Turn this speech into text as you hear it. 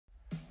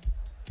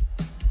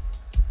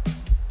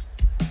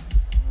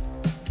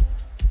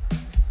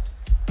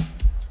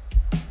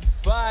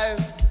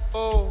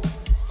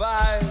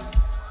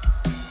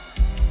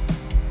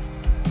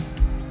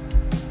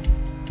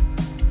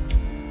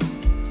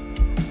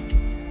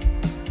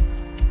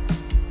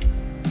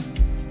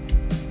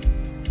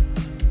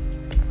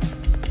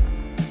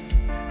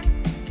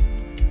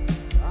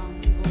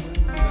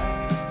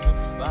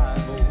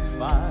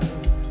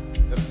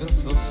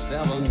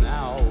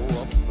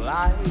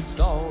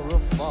or a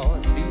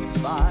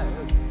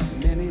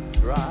 45-minute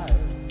drive.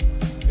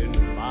 In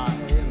my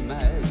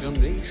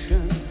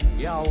imagination,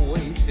 you're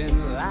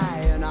waiting,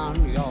 lying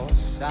on your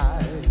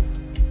side,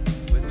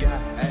 with your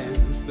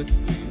hands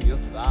between your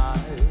thighs.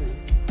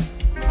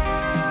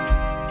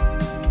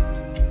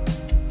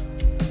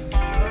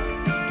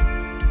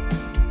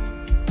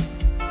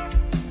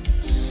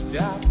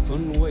 Stop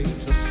and wait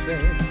a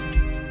sec.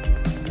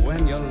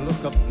 When you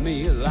look at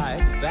me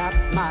like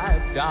that,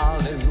 my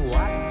darling,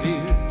 what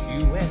did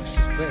you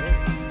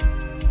expect?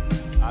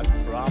 I'd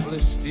probably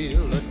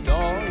still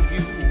adore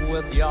you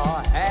with your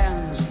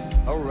hands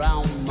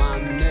around my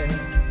neck,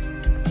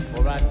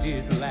 or I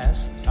did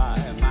last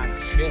time I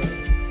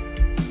checked.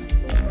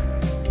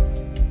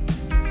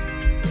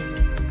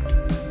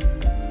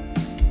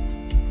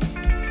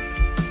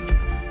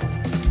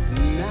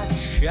 Not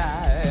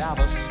shy of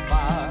a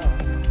spark,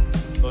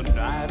 the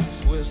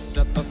knife twists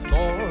at the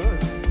thought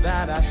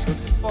that I should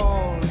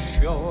fall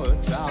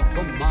short of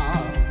the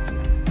mark.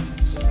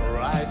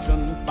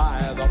 Frightened by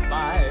the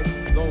bite,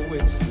 though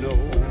it's no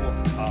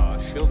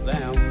harsher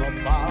than the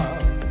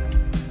bark.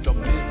 The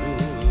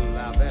middle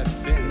of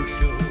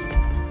adventure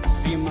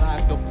seemed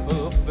like the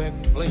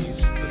perfect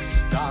place to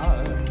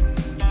start.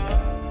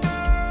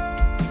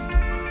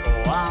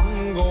 Oh,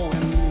 I'm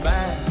going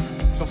back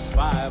to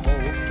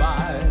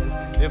 5:05.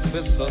 If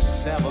it's a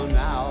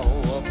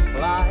 7-hour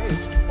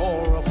flight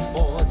or a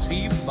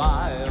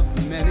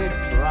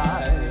 45-minute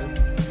drive,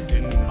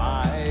 in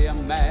my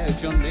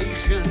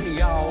imagination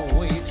you're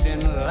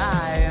waiting,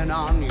 lying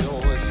on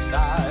your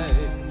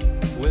side,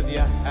 with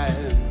your hands